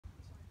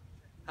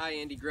Hi,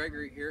 Andy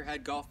Gregory here,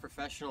 head golf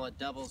professional at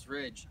Devil's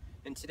Ridge,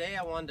 and today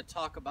I wanted to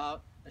talk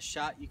about a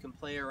shot you can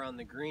play around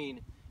the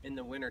green in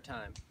the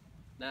wintertime.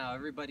 Now,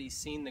 everybody's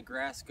seen the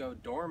grass go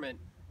dormant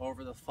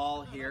over the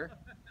fall here,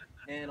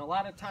 and a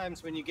lot of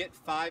times when you get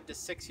 5 to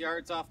 6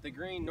 yards off the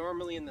green,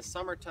 normally in the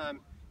summertime,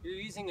 you're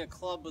using a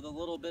club with a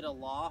little bit of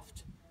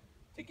loft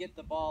to get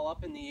the ball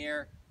up in the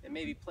air and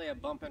maybe play a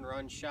bump and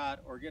run shot,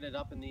 or get it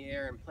up in the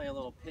air and play a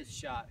little pitch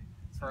shot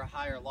for a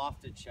higher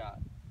lofted shot.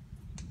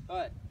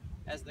 But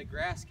as the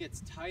grass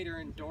gets tighter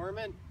and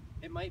dormant,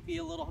 it might be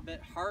a little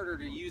bit harder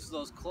to use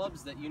those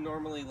clubs that you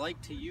normally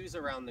like to use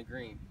around the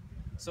green.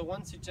 So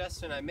one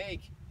suggestion I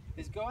make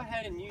is go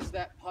ahead and use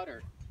that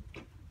putter.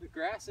 The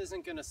grass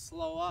isn't going to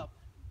slow up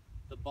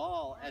the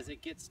ball as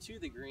it gets to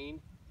the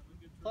green.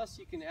 Plus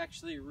you can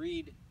actually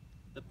read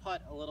the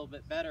putt a little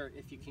bit better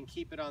if you can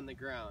keep it on the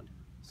ground.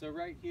 So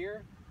right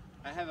here,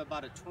 I have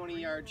about a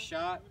 20-yard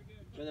shot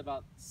with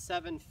about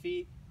 7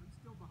 feet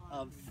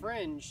of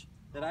fringe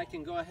that I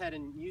can go ahead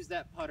and use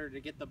that putter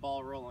to get the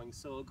ball rolling.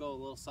 So it'll go a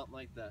little something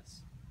like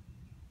this.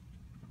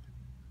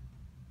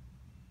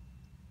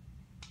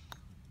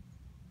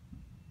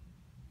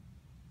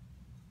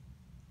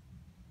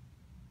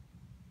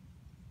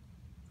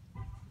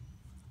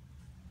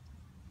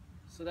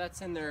 So that's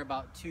in there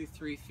about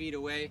 2-3 feet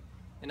away,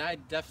 and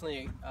I'd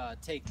definitely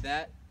take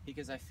that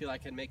because I feel I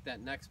can make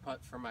that next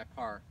putt for my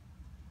par.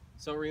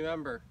 So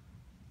remember,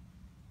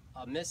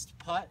 a missed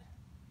putt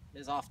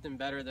is often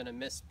better than a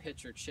missed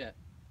pitch or chip.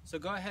 So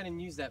go ahead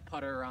and use that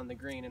putter around the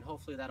green, and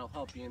hopefully that'll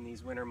help you in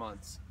these winter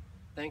months.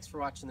 Thanks for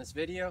watching this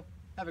video.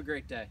 Have a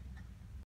great day.